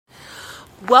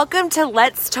Welcome to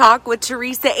Let's Talk with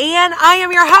Teresa Ann. I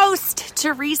am your host,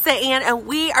 Teresa Ann, and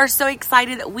we are so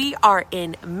excited that we are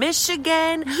in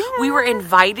Michigan. Yeah. We were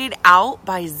invited out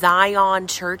by Zion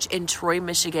Church in Troy,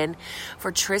 Michigan,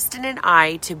 for Tristan and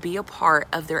I to be a part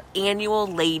of their annual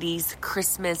Ladies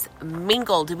Christmas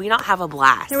Mingle. Did we not have a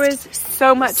blast? It was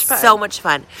so much fun. So much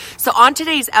fun. So on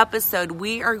today's episode,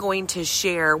 we are going to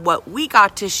share what we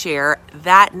got to share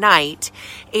that night.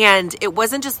 And it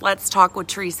wasn't just Let's Talk with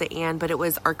Teresa Ann, but it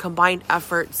was our combined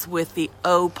efforts with the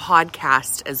O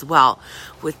podcast as well,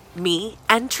 with me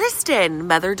and Tristan,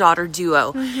 mother-daughter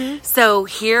duo. Mm-hmm. So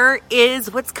here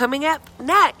is what's coming up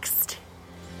next.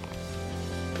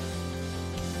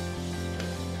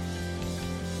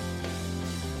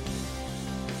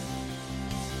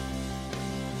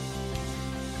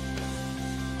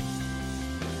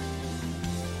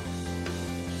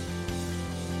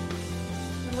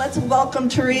 Let's welcome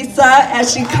Teresa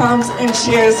as she comes and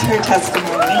shares her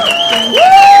testimony.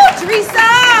 Woo, Teresa!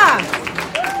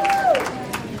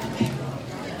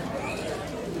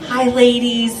 Hi,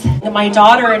 ladies. My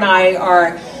daughter and I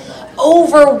are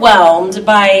overwhelmed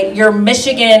by your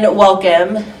Michigan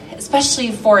welcome,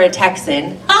 especially for a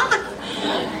Texan.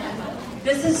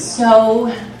 This is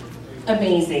so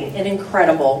amazing and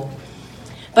incredible.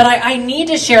 But I need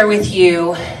to share with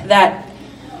you that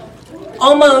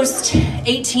almost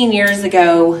 18 years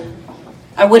ago,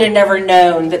 I would have never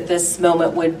known that this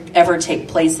moment would ever take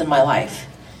place in my life.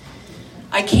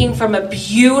 I came from a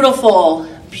beautiful,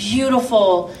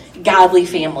 beautiful, godly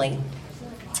family.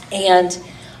 And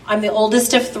I'm the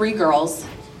oldest of three girls.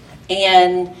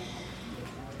 And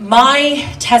my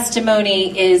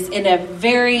testimony is, in a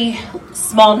very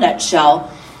small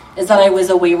nutshell, is that I was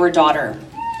a wayward daughter.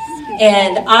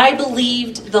 And I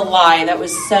believed the lie that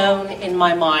was sown in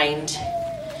my mind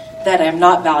that I'm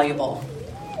not valuable,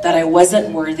 that I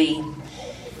wasn't worthy,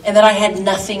 and that I had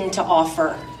nothing to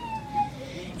offer.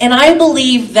 And I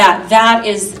believe that that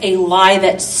is a lie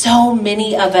that so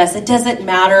many of us, it doesn't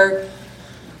matter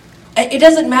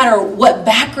what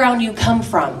background you come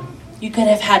from. You could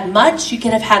have had much, you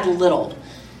could have had little.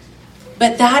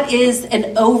 But that is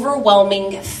an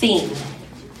overwhelming theme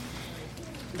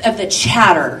of the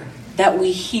chatter that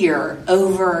we hear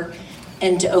over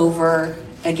and over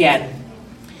again.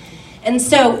 And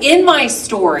so in my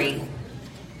story,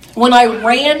 when I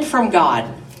ran from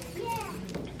God,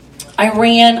 I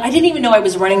didn't even know I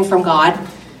was running from God.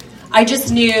 I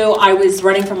just knew I was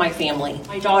running from my family.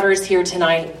 My daughter is here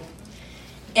tonight.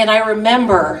 And I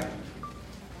remember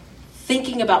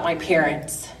thinking about my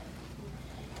parents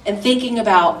and thinking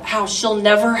about how she'll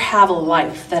never have a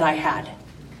life that I had.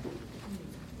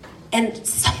 And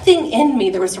something in me,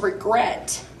 there was a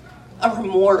regret, a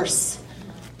remorse,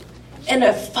 and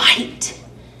a fight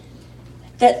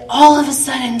that all of a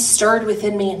sudden stirred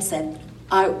within me and said,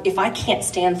 if I can't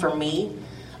stand for me,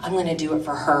 I'm going to do it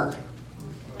for her.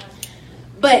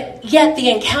 But yet the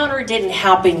encounter didn't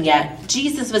happen yet.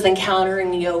 Jesus was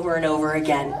encountering me over and over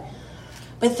again.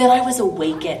 But then I was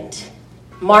awakened.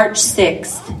 March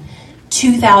 6th,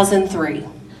 2003.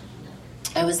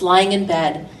 I was lying in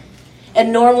bed.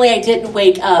 And normally I didn't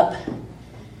wake up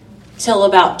till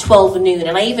about 12 noon.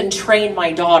 And I even trained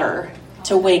my daughter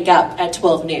to wake up at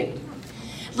 12 noon.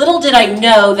 Little did I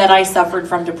know that I suffered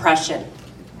from depression.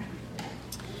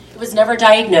 It was never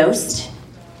diagnosed,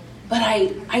 but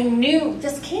I knew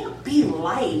this can't be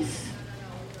life.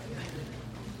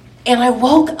 And I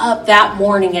woke up that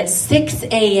morning at 6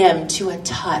 a.m. to a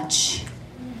touch.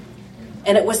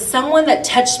 And it was someone that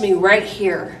touched me right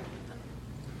here.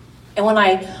 And when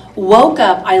I woke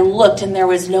up, I looked and there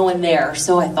was no one there,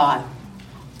 so I thought.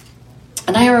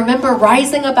 And I remember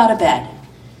rising up out of bed.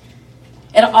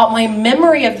 And my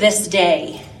memory of this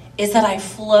day is that I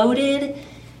floated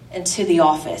into the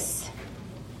office.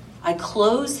 I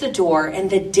closed the door, and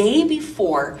the day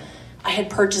before, I had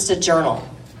purchased a journal.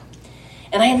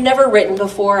 And I had never written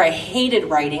before. I hated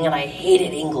writing, and I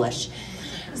hated English.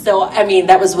 So,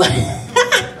 that was what...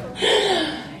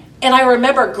 And I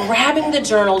remember grabbing the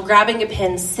journal, grabbing a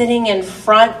pen, sitting in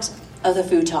front of the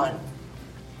futon.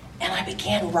 And I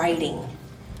began writing.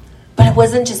 But it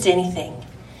wasn't just anything.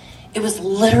 It was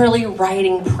literally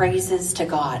writing praises to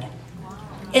God.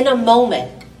 In a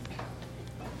moment.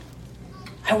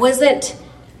 I wasn't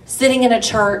sitting in a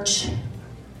church.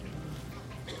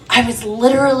 I was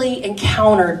literally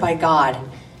encountered by God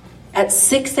at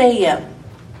 6 a.m.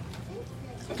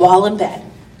 while in bed.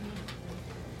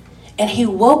 And he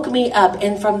woke me up.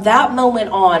 And from that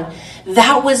moment on,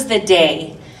 that was the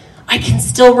day. I can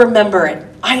still remember it.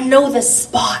 I know the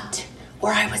spot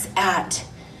where I was at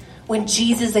when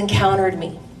Jesus encountered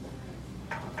me.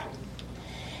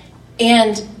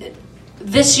 And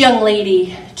This young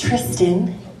lady,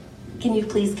 Tristan, can you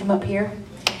please come up here,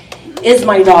 is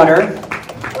my daughter.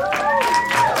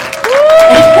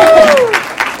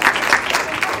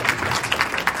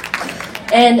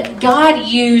 And God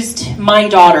used my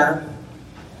daughter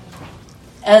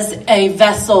as a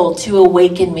vessel to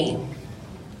awaken me.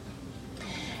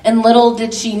 And little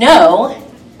did she know,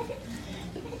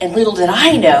 and little did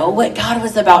I know, what God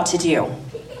was about to do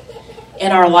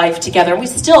in our life together. We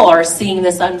still are seeing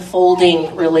this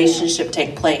unfolding relationship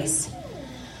take place.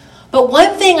 But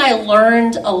one thing I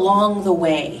learned along the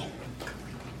way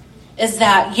is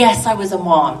that, yes, I was a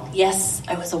mom. Yes,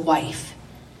 I was a wife.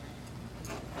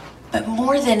 But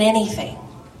more than anything,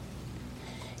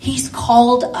 He's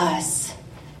called us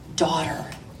daughter.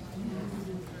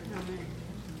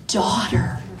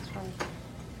 Daughter.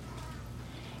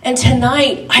 And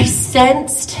tonight, I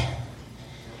sensed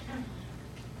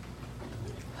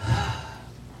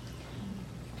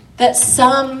that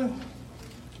some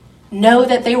know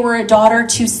that they were a daughter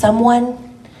to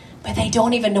someone, but they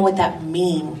don't even know what that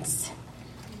means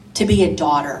to be a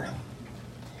daughter.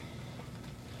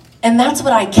 And that's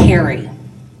what I carry.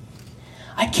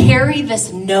 I carry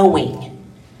this knowing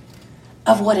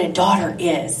of what a daughter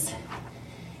is.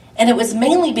 And it was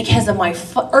mainly because of my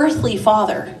earthly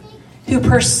father who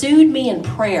pursued me in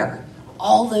prayer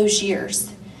all those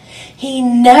years. He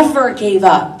never gave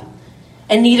up,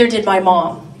 and neither did my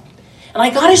mom. And I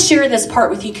got to share this part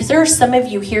with you because there are some of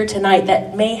you here tonight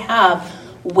that may have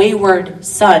wayward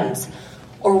sons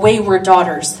or wayward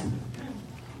daughters.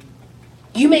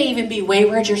 You may even be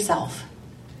wayward yourself.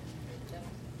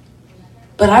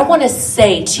 But I want to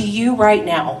say to you right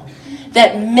now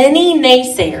that many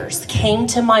naysayers came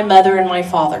to my mother and my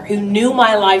father who knew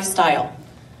my lifestyle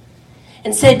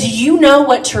and said, "Do you know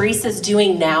what Teresa's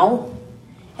doing now?"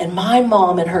 And my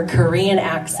mom, in her Korean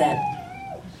accent,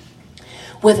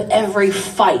 with every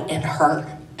fight in her,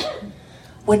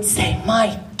 would say,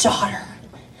 "My daughter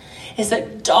is a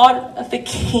daughter of the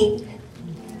King.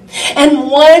 And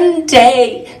one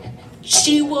day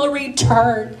she will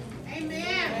return."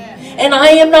 Amen. And I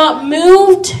am not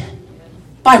moved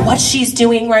by what she's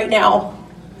doing right now.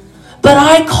 But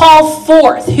I call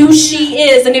forth who she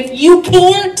is. And if you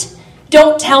can't,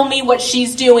 don't tell me what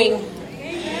she's doing.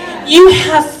 Amen. You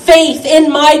have faith in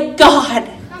my God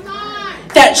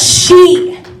that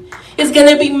she is going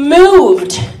to be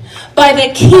moved by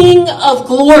the King of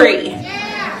Glory.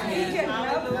 Yeah.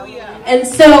 And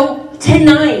so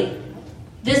tonight,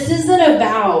 this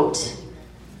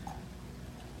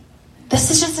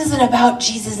just isn't about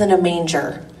Jesus in a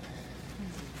manger.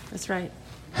 That's right.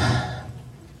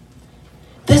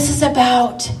 This is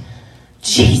about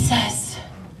Jesus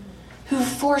who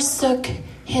forsook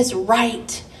his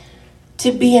right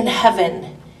to be in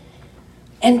heaven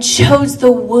and chose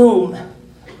the womb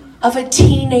of a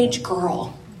teenage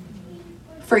girl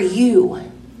for you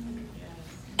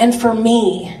and for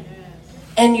me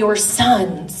and your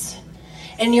sons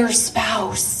and your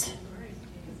spouse.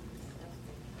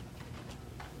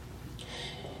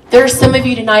 There are some of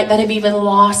you tonight that have even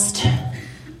lost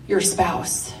your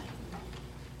spouse,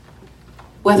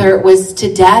 whether it was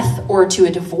to death or to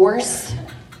a divorce.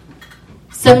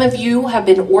 Some of you have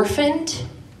been orphaned,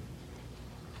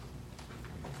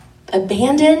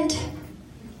 abandoned.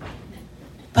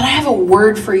 But I have a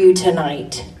word for you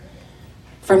tonight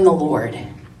from the Lord,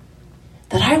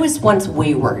 that I was once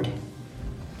wayward.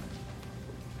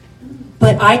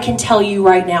 But I can tell you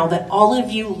right now that all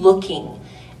of you looking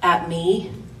at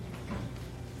me,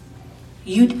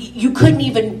 you couldn't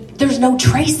even, there's no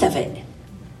trace of it.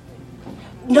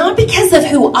 Not because of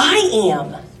who I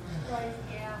am,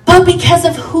 but because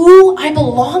of who I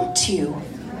belong to.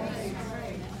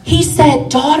 He said,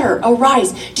 "Daughter,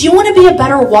 arise." Do you want to be a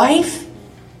better wife?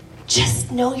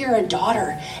 Just know you're a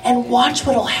daughter and watch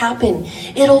what'll happen.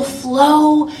 It'll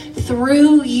flow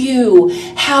through you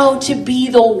how to be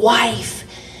the wife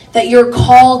that you're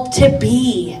called to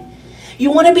be.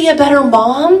 You want to be a better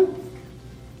mom?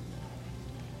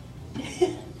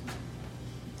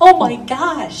 Oh my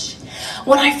gosh.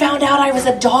 When I found out I was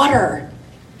a daughter,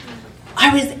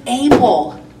 I was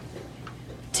able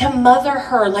to mother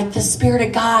her like the Spirit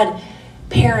of God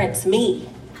parents me.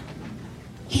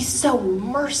 He's so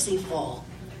merciful.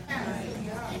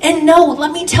 And no,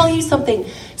 let me tell you something.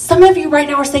 Some of you right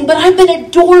now are saying, "But I've been a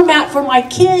doormat for my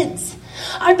kids.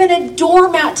 I've been a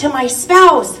doormat to my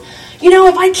spouse. You know,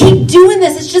 if I keep doing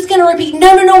this, it's just going to repeat."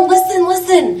 No,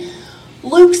 listen.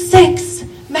 Luke 6,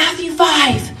 Matthew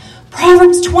 5,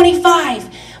 Proverbs 25,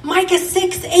 Micah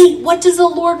 6:8. What does the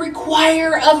Lord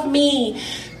require of me?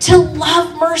 to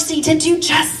love mercy, to do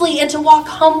justly, and to walk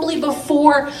humbly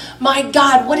before my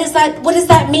God. What does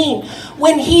that mean?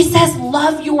 When he says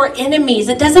love your enemies,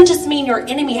 it doesn't just mean your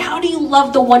enemy. How do you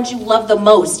love the ones you love the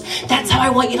most? That's how I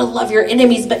want you to love your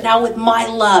enemies, but now with my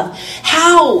love.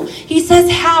 How? He says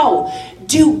how?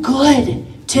 Do good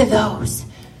to those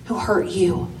who hurt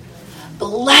you.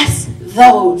 Bless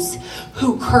those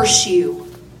who curse you.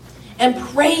 And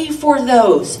pray for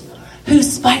those who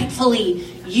spitefully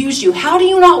use you. How do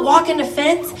you not walk in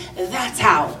offense? That's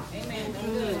how.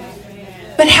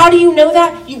 But how do you know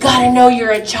that? You got to know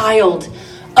you're a child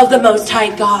of the Most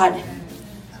High God.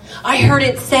 I heard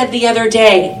it said the other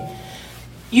day,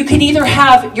 you can either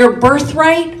have your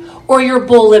birthright or your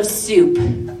bowl of soup.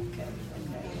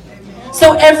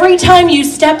 So every time you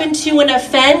step into an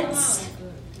offense,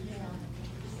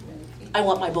 I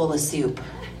want my bowl of soup.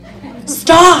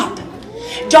 Stop.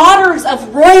 Daughters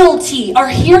of royalty are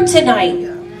here tonight.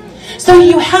 So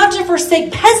you have to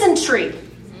forsake peasantry.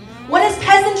 What does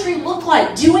peasantry look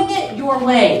like? Doing it your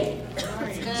way.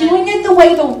 Doing it the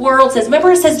way the world says.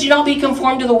 Remember it says, do not be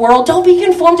conformed to the world. Don't be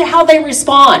conformed to how they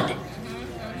respond.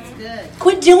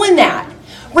 Quit doing that.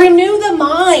 Renew the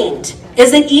mind.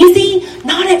 Is it easy?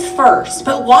 Not at first.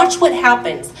 But watch what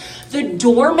happens. The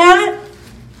doormat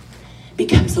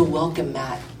becomes a welcome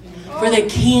mat for the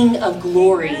King of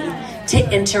Glory to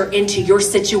enter into your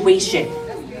situation.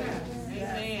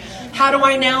 How do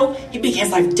I know?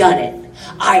 Because I've done it.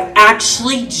 I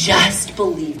actually just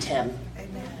believed him.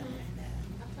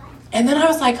 And then I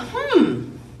was like,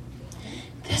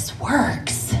 this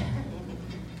works.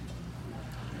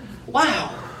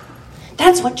 Wow.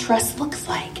 That's what trust looks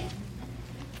like.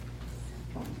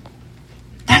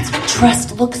 That's what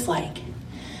trust looks like.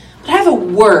 But I have a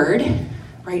word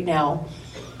right now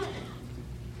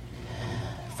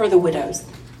for the widows.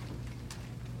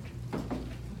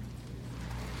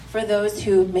 For those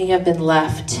who may have been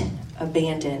left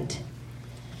abandoned.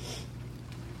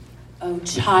 Oh,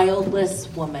 childless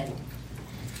woman,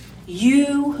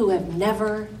 you who have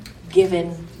never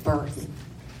given birth,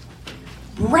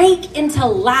 break into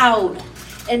loud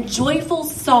and joyful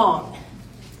song,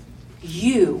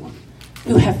 you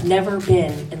who have never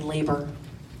been in labor.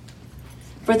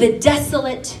 For the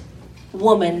desolate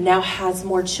woman now has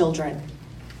more children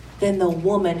than the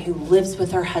woman who lives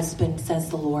with her husband, says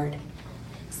the Lord.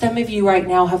 Some of you right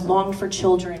now have longed for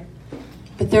children,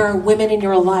 but there are women in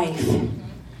your life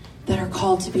that are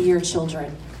called to be your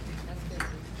children.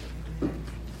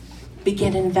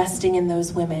 Begin investing in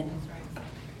those women,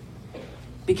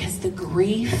 because the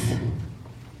grief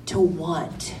to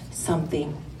want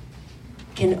something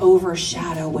can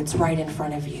overshadow what's right in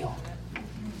front of you.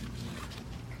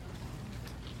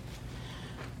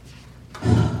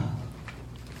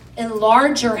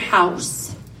 Enlarge your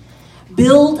house.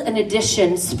 Build an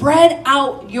addition. Spread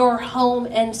out your home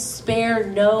and spare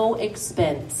no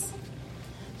expense.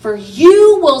 For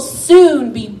you will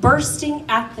soon be bursting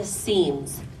at the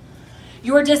seams.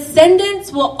 Your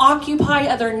descendants will occupy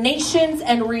other nations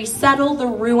and resettle the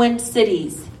ruined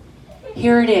cities.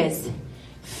 Here it is.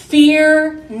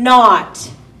 Fear not.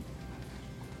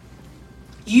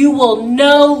 You will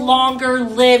no longer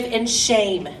live in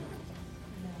shame.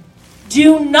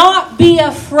 Do not be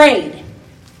afraid.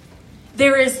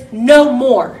 There is no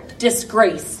more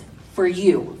disgrace for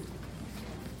you.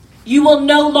 You will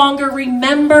no longer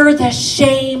remember the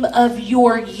shame of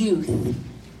your youth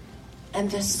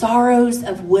and the sorrows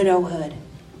of widowhood.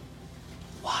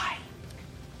 Why?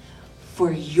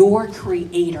 For your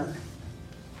Creator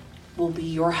will be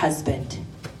your husband.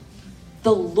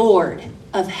 The Lord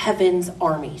of heaven's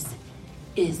armies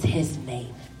is his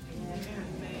name.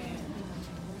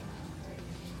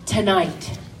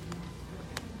 Tonight,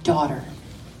 daughter,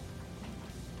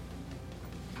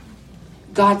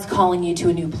 God's calling you to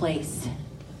a new place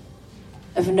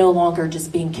of no longer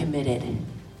just being committed,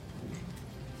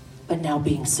 but now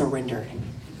being surrendered.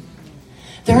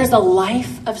 There is a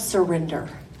life of surrender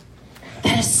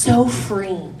that is so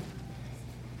freeing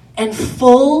and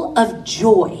full of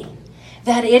joy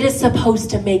that it is supposed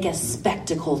to make a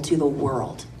spectacle to the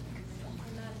world.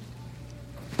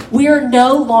 We are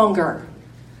no longer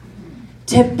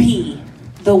to be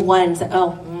the ones that,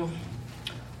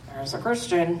 there's a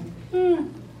Christian.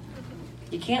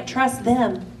 You can't trust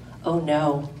them. Oh,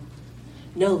 no.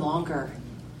 No longer.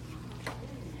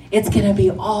 It's going to be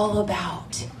all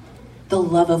about the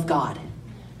love of God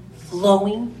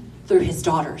flowing through his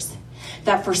daughters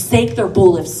that forsake their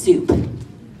bowl of soup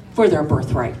for their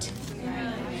birthright.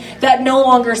 That no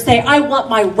longer say, I want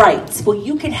my rights. Well,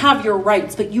 you can have your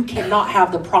rights, but you cannot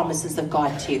have the promises of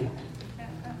God too.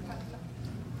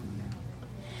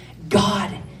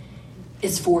 God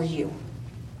is for you.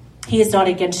 He is not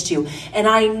against you. And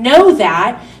I know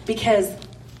that because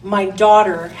my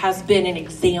daughter has been an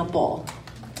example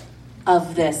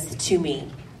of this to me.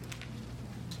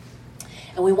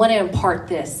 And we want to impart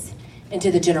this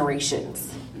into the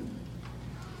generations.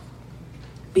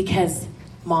 Because,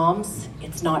 moms,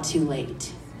 it's not too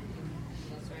late.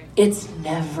 It's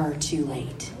never too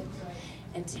late.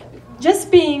 And just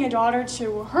being a daughter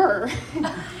to her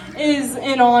is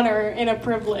an honor and a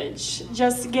privilege.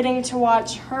 Just getting to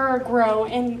watch her grow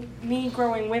and me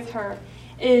growing with her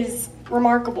is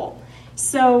remarkable.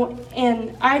 So,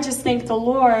 and I just thank the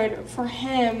Lord for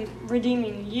him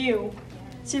redeeming you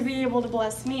to be able to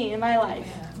bless me in my life.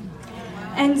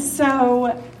 And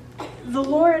so the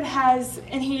Lord has,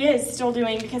 and he is still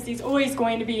doing, because he's always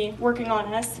going to be working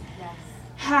on us,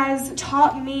 has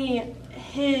taught me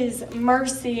his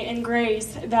mercy and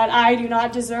grace that I do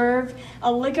not deserve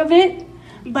a lick of it,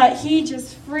 but he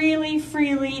just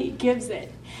freely gives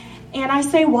it. And I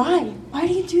say, why? Why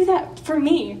do you do that for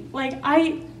me? Like,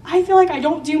 I feel like I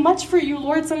don't do much for you,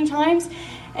 Lord, sometimes.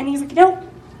 And he's like, nope,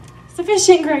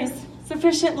 sufficient grace,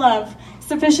 sufficient love,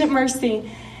 sufficient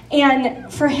mercy.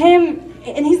 And for him,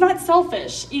 and he's not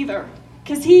selfish either,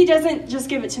 because he doesn't just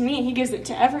give it to me, he gives it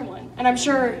to everyone. And I'm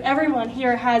sure everyone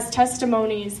here has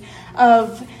testimonies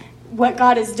of what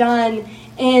God has done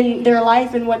in their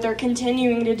life and what they're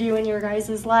continuing to do in your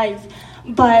guys' life.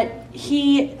 But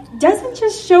he doesn't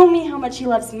just show me how much he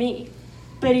loves me,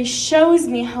 but he shows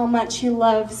me how much he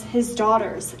loves his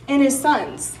daughters and his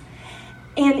sons.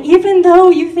 And even though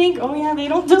you think, oh yeah, they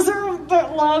don't deserve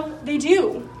that love, they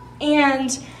do.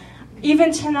 And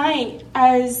even tonight,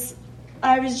 as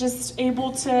I was just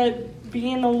able to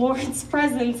be in the Lord's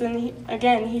presence,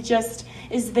 and he just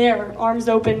is there, arms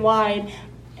open wide.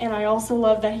 And I also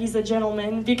love that he's a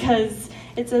gentleman, because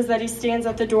it says that he stands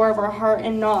at the door of our heart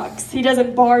and knocks. He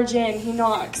doesn't barge in, he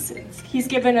knocks. He's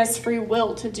given us free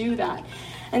will to do that.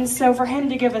 And so for him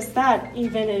to give us that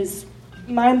even is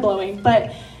mind-blowing.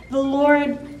 But the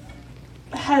Lord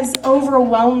has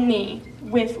overwhelmed me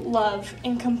with love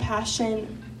and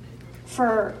compassion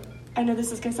for, I know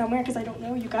this is going to sound weird because I don't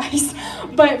know you guys,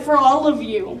 but for all of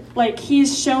you. Like,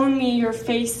 he's shown me your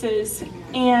faces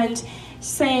and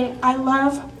saying, I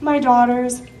love my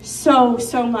daughters so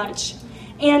much.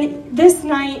 And this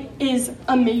night is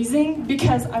amazing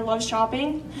because I love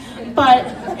shopping, but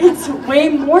it's way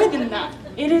more than that.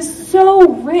 It is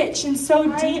so rich and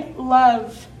so deep.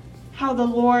 Love how the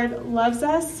Lord loves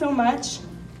us so much,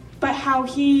 but how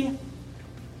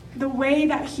the way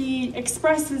that he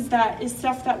expresses that is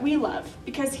stuff that we love,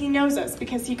 because he knows us,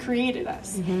 because he created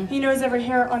us. Mm-hmm. He knows every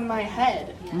hair on my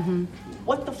head. Mm-hmm.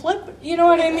 What the flip? You know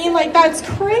what I mean? Like, that's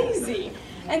crazy.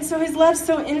 And so his love's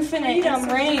so infinite. Freedom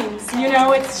reigns. You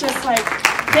know, it's just like,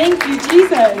 thank you,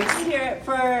 Jesus. Let's hear it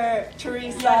for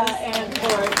Teresa and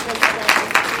Lord.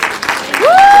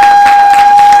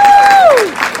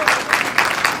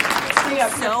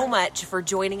 So much for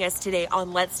joining us today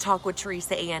on Let's Talk with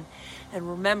Teresa Ann. And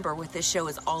remember, what this show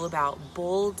is all about,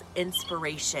 bold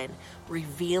inspiration,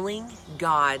 revealing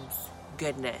God's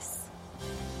goodness.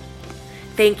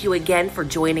 Thank you again for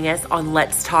joining us on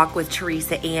Let's Talk with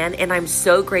Teresa Ann. And I'm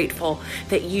so grateful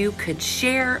that you could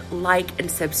share, like, and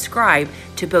subscribe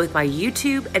to both my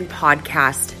YouTube and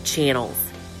podcast channels.